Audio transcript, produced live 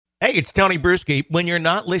Hey, it's Tony Bruschi. When you're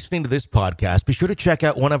not listening to this podcast, be sure to check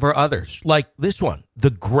out one of our others, like this one,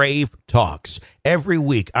 The Grave Talks. Every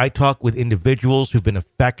week, I talk with individuals who've been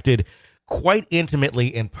affected quite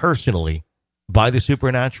intimately and personally by the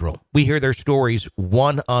supernatural. We hear their stories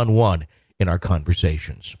one-on-one in our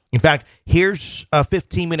conversations. In fact, here's a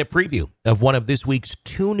 15-minute preview of one of this week's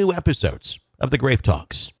 2 new episodes of The Grave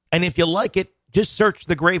Talks. And if you like it, just search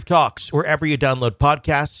The Grave Talks wherever you download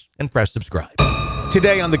podcasts and press subscribe.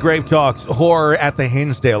 Today on The Grave Talks, horror at the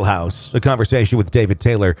Hinsdale House, a conversation with David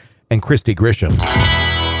Taylor and Christy Grisham.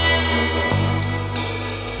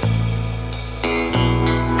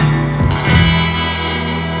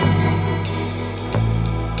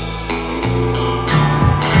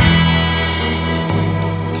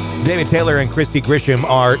 David Taylor and Christy Grisham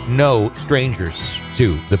are no strangers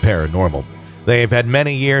to the paranormal. They have had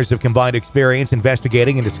many years of combined experience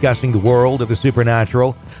investigating and discussing the world of the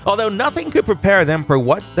supernatural, although nothing could prepare them for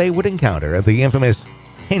what they would encounter at the infamous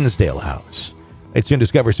Hinsdale House. They'd soon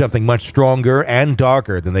discover something much stronger and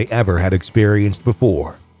darker than they ever had experienced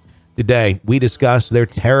before. Today, we discuss their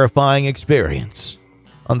terrifying experience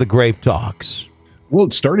on The Grave Talks. Well,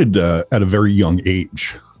 it started at a very young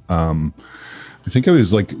age. I think I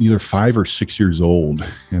was like either 5 or 6 years old,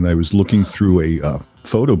 and I was looking through a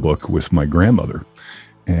photo book with my grandmother,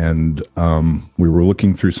 and we were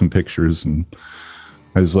looking through some pictures, and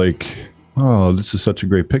I was like, oh, this is such a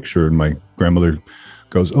great picture. And my grandmother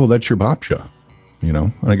goes, oh, that's your babcia, you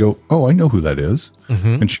know? And I go, oh, I know who that is.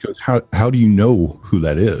 Mm-hmm. And she goes, how do you know who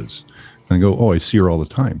that is? And I go, oh, I see her all the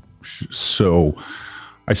time. So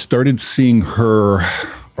I started seeing her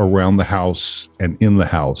around the house and in the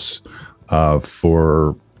house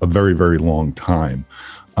for a very, very long time.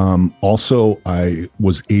 Also, I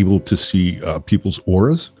was able to see people's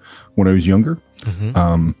auras when I was younger.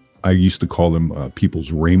 Mm-hmm. I used to call them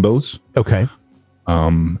people's rainbows. Okay.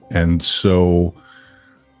 And so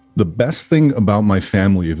the best thing about my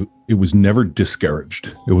family, it was never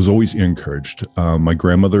discouraged. It was always encouraged. My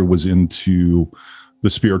grandmother was into the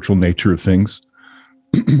spiritual nature of things.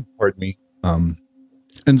 Pardon me.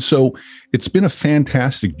 And so it's been a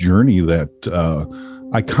fantastic journey that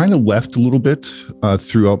I kind of left a little bit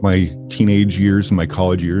throughout my teenage years and my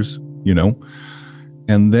college years, you know.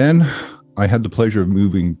 And then I had the pleasure of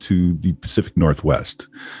moving to the Pacific Northwest.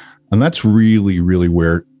 And that's really, really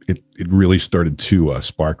where it really started to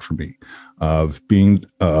spark for me, of being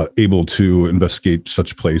able to investigate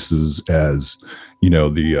such places as, you know,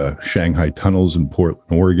 the Shanghai tunnels in Portland,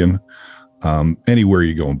 Oregon. Anywhere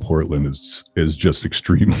you go in Portland is just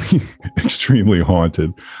extremely, extremely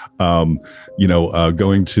haunted. Going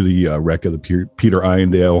to the wreck of the Peter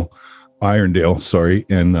Irondale,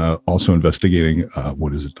 and also investigating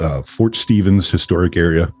Fort Stevens historic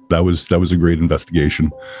area. That was a great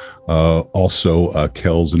investigation. Also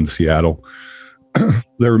Kells in Seattle.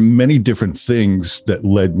 There are many different things that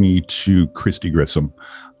led me to Christy Grisham.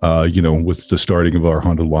 With the starting of Our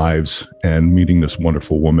Haunted Lives and meeting this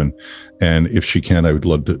wonderful woman. And if she can, I would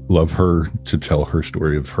love her to tell her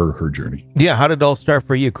story of her journey. Yeah. How did it all start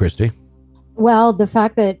for you, Christy? Well, the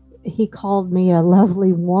fact that he called me a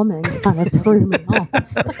lovely woman kind of threw me off.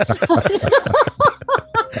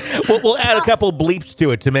 We'll add a couple bleeps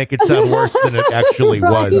to it to make it sound worse than it actually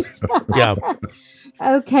was. Yeah.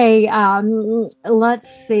 Okay. Let's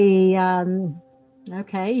see.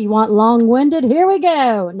 Okay, you want long-winded? Here we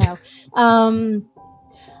go. No.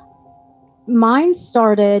 Mine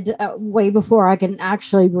started way before I can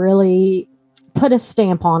actually really put a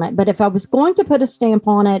stamp on it. But if I was going to put a stamp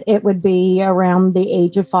on it, it would be around the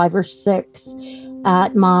age of 5 or 6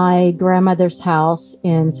 at my grandmother's house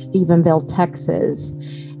in Stephenville, Texas.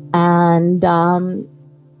 And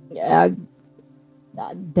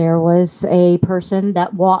there was a person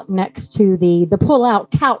that walked next to the pull-out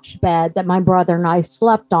couch bed that my brother and I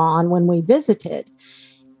slept on when we visited.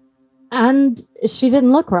 And she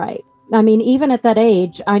didn't look right. I mean, even at that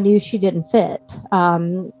age, I knew she didn't fit.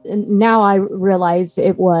 Now I realize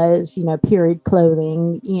it was, period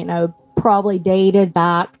clothing, probably dated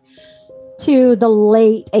back to the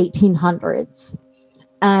late 1800s.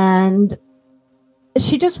 And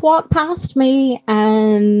she just walked past me,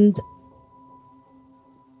 and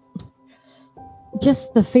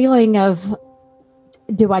just the feeling of,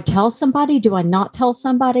 do I tell somebody? Do I not tell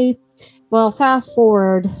somebody? Well, fast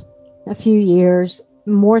forward a few years,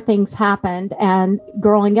 more things happened. And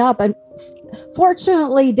growing up, and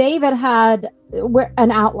fortunately, David had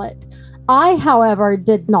an outlet. I, however,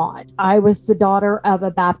 did not. I was the daughter of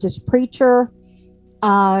a Baptist preacher.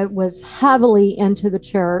 I was heavily into the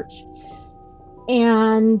church.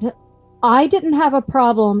 And I didn't have a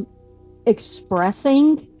problem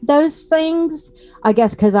expressing those things. I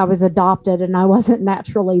guess because I was adopted and I wasn't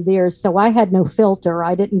naturally theirs. So I had no filter.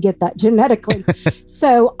 I didn't get that genetically.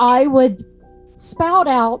 So I would spout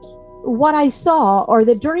out what I saw or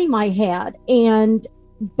the dream I had. And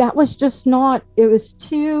that was just not, it was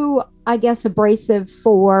too, I guess, abrasive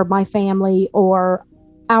for my family or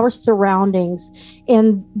our surroundings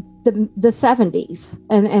in the 70s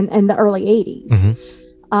and the early 80s.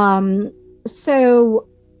 Mm-hmm. So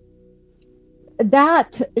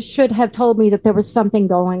that should have told me that there was something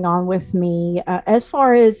going on with me as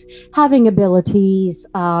far as having abilities,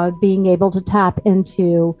 being able to tap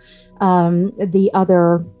into the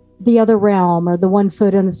other realm, or the one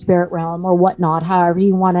foot in the spirit realm, or whatnot, however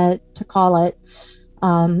you want to call it.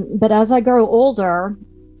 But as I grow older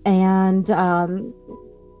and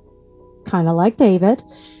kind of like David,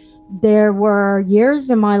 there were years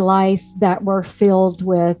in my life that were filled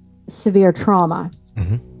with severe trauma.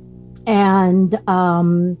 Mm-hmm. And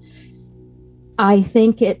I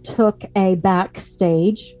think it took a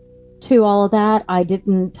backstage to all of that. I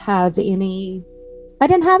didn't have any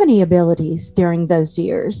abilities during those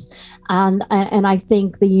years. And I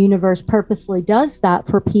think the universe purposely does that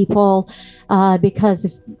for people,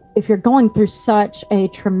 because if you're going through such a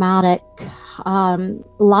traumatic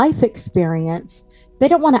life experience, they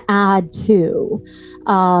don't want to add to.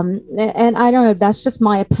 And I don't know, that's just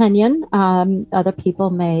my opinion. Other people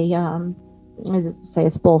may say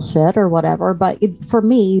it's bullshit or whatever, but for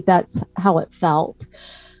me, that's how it felt.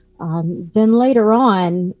 Then later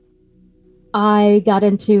on, I got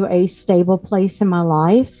into a stable place in my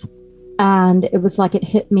life, and it was like it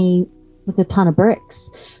hit me with a ton of bricks.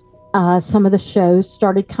 Some of the shows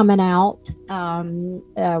started coming out.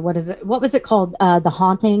 What was it called? The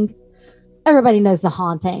Haunting. Everybody knows The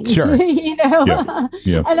Haunting. Sure. You know?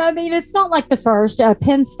 Yeah. And I mean, it's not like the first.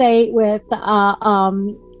 Penn State with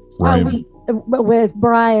with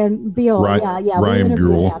Brian Beal. Ryan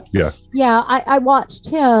Buell. Yeah, I watched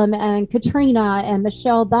him and Katrina and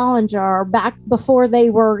Michelle Ballinger back before they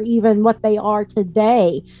were even what they are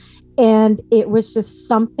today. And it was just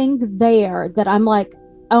something there that I'm like,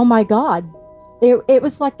 oh my God. It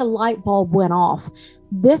was like the light bulb went off.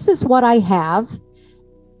 This is what I have,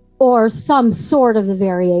 or some sort of the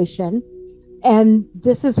variation. And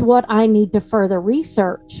this is what I need to further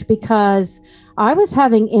research, because I was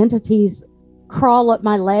having entities crawl up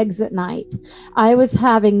my legs at night. I was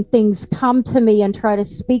having things come to me and try to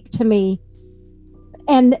speak to me.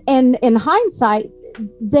 And in hindsight,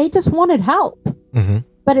 they just wanted help. Mm-hmm.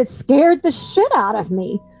 But it scared the shit out of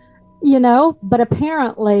me, you know? But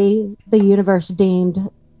apparently the universe deemed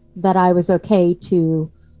that I was okay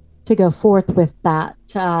to go forth with that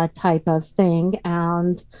type of thing.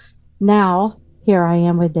 And now here I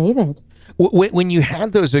am with David. When you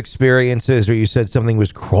had those experiences, or you said something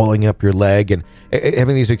was crawling up your leg, and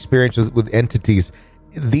having these experiences with entities,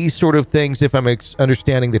 these sort of things, if I'm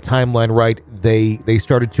understanding the timeline right, they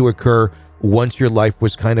started to occur once your life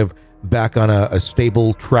was kind of back on a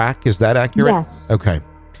stable track. Is that accurate? Yes. Okay.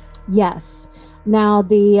 Yes. Now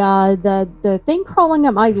the thing crawling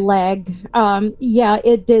up my leg,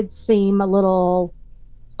 it did seem a little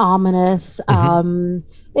ominous. Mm-hmm.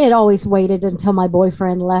 It always waited until my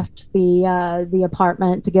boyfriend left the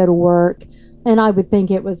apartment to go to work, and I would think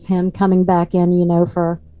it was him coming back in,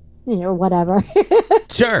 for whatever.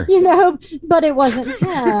 Sure. But it wasn't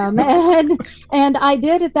him. and I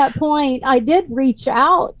did, at that point, I did reach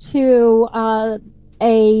out to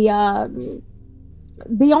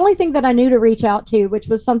the only thing that I knew to reach out to, which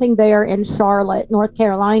was something there in Charlotte, North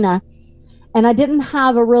Carolina. And I didn't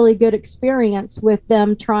have a really good experience with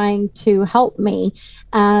them trying to help me.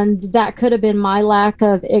 And that could have been my lack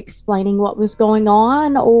of explaining what was going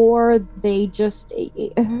on, or they just,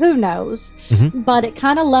 who knows? Mm-hmm. But it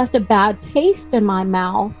kind of left a bad taste in my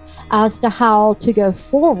mouth as to how to go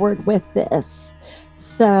forward with this.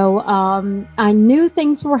 So I knew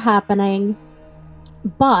things were happening,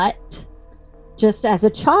 but just as a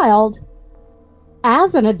child,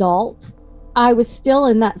 as an adult, I was still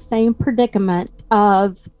in that same predicament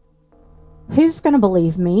of, who's going to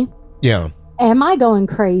believe me? Yeah. Am I going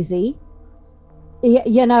crazy?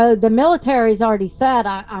 The military's already said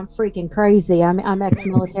I'm freaking crazy. I'm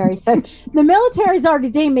ex-military. So the military's already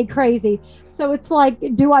deemed me crazy. So it's like,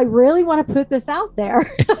 do I really want to put this out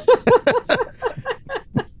there?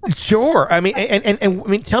 Sure. I mean, and I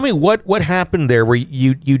mean, tell me what happened there where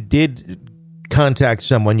you did contact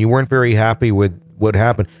someone. You weren't very happy with what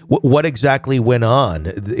happened. What exactly went on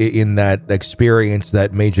in that experience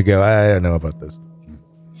that made you go, I don't know about this?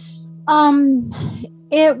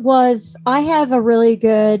 I have a really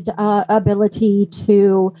good ability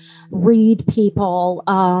to read people,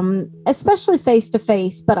 especially face to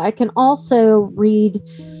face, but I can also read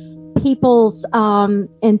people's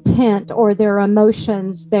intent or their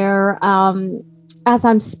emotions, as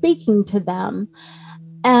I'm speaking to them.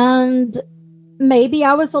 And maybe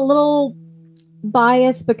I was a little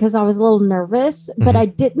biased because I was a little nervous, but I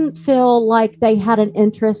didn't feel like they had an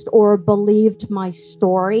interest or believed my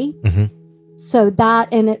story. So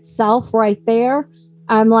that in itself right there,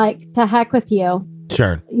 I'm like, to heck with you.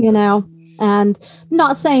 Sure. And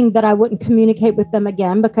not saying that I wouldn't communicate with them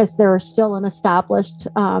again, because they're still an established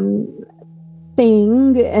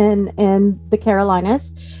thing in the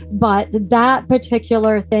Carolinas. But that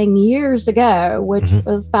particular thing years ago, which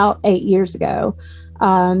was about 8 years ago,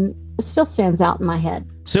 still stands out in my head.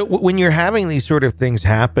 So when you're having these sort of things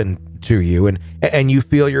happen to you and you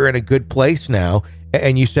feel you're in a good place now,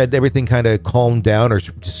 and you said everything kind of calmed down or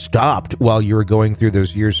just stopped while you were going through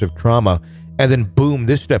those years of trauma, and then boom,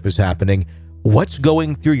 this stuff is happening. What's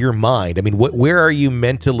going through your mind? I mean, where are you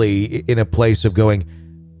mentally in a place of going,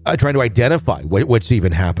 trying to identify what's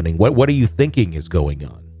even happening? What are you thinking is going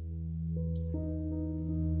on?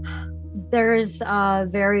 There's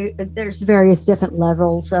various different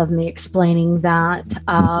levels of me explaining that.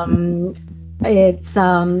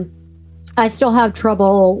 I still have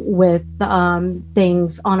trouble with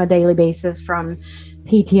things on a daily basis, from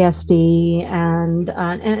PTSD and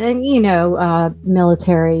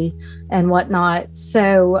military and whatnot.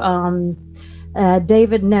 So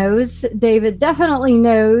David definitely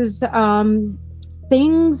knows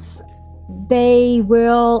things. They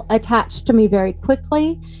will attach to me very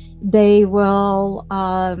quickly. They will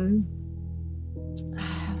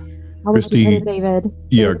Christy, David.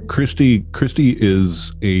 Yeah, Christy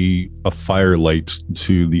is a firelight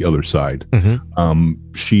to the other side.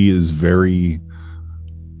 She is very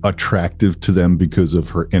attractive to them because of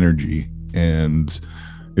her energy. And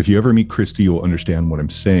if you ever meet Christy, you'll understand what I'm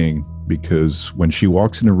saying, because when she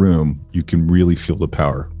walks in a room, you can really feel the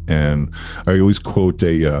power. And I always quote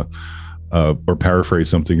or paraphrase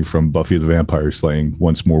something from Buffy the Vampire Slayer,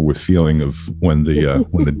 once more with feeling, of when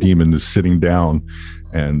the demon is sitting down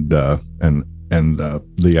and the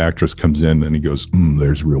actress comes in and he goes,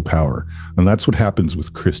 there's real power. And that's what happens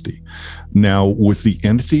with Christy. Now, with the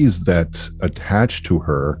entities that attach to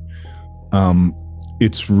her,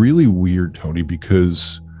 it's really weird, Tony,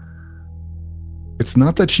 because it's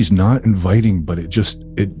not that she's not inviting, but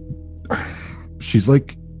she's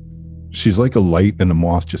like a light, and a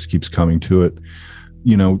moth just keeps coming to it.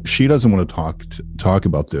 She doesn't want to talk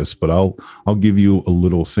about this, but I'll give you a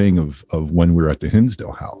little thing of when we were at the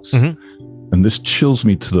Hinsdale house. And this chills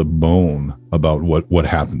me to the bone about what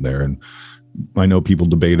happened there. And I know people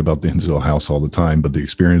debate about the Hinsdale house all the time, but the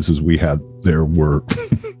experiences we had there were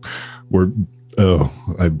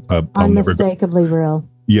unmistakably real.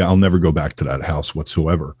 Yeah, I'll never go back to that house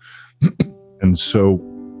whatsoever. And so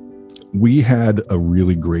we had a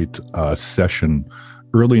really great session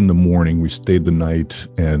early in the morning. We stayed the night,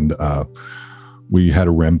 and we had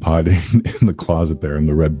a REM pod in the closet there, and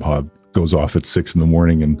the REM pod goes off at 6 a.m.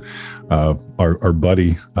 And our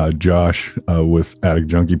buddy Josh with Addict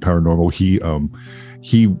Junkie Paranormal,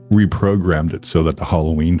 he reprogrammed it so that the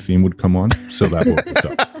Halloween theme would come on. So that woke us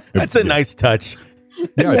up. That's a nice touch.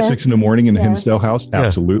 Yeah, at 6 a.m. in the Hinsdale house.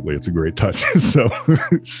 Absolutely, it's a great touch.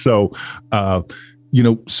 So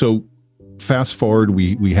fast forward,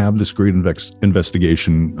 we have this great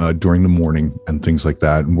investigation during the morning and things like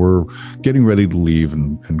that, and we're getting ready to leave.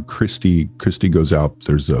 And Christy goes out.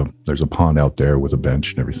 There's a pond out there with a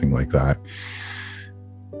bench and everything like that.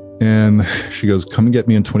 And she goes, "Come and get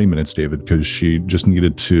me in 20 minutes, David," because she just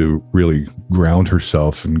needed to really ground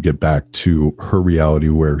herself and get back to her reality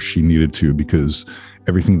where she needed to, because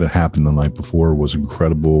everything that happened the night before was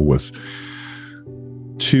incredible, with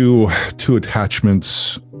two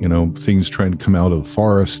attachments, things trying to come out of the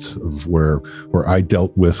forest of where I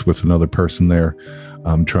dealt with another person there,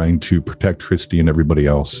 trying to protect Christy and everybody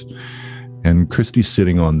else. And Christy's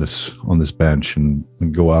sitting on this bench, and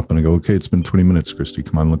go up and I go, "Okay, it's been 20 minutes, Christy.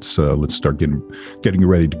 Come on, let's start getting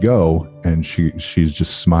ready to go." And she's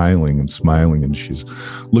just smiling, and she's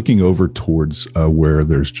looking over towards where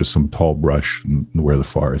there's just some tall brush and where the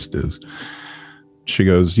forest is. She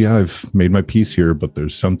goes, "Yeah, I've made my peace here, but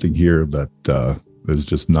there's something here that is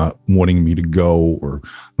just not wanting me to go, or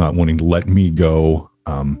not wanting to let me go."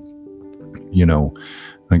 I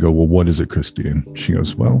go, "Well, what is it, Christy?" And she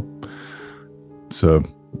goes, "Well, it's a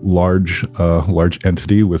large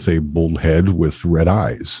entity with a bold head with red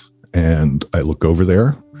eyes." And I look over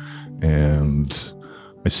there, and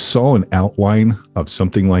I saw an outline of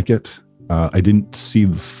something like it. I didn't see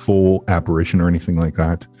the full apparition or anything like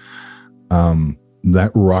that.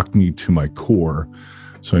 That rocked me to my core.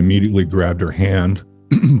 So I immediately grabbed her hand,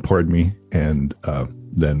 pardon me, and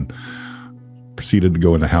then proceeded to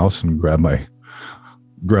go in the house and grab my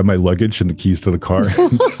luggage and the keys to the car,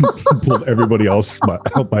 and pulled everybody else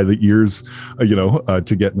out by the ears,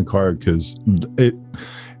 to get in the car, because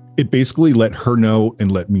it basically let her know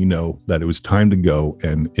and let me know that it was time to go.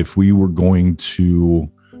 And if we were going to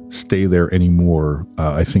stay there anymore,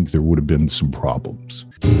 I think there would have been some problems.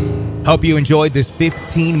 Hope you enjoyed this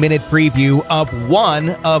 15-minute preview of one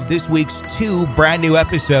of this week's 2 brand new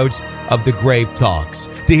episodes of The Grave Talks.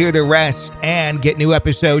 To hear the rest and get new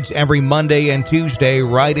episodes every Monday and Tuesday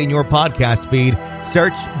right in your podcast feed,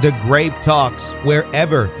 search The Grave Talks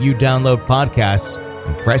wherever you download podcasts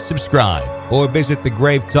and press subscribe, or visit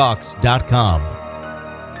thegravetalks.com.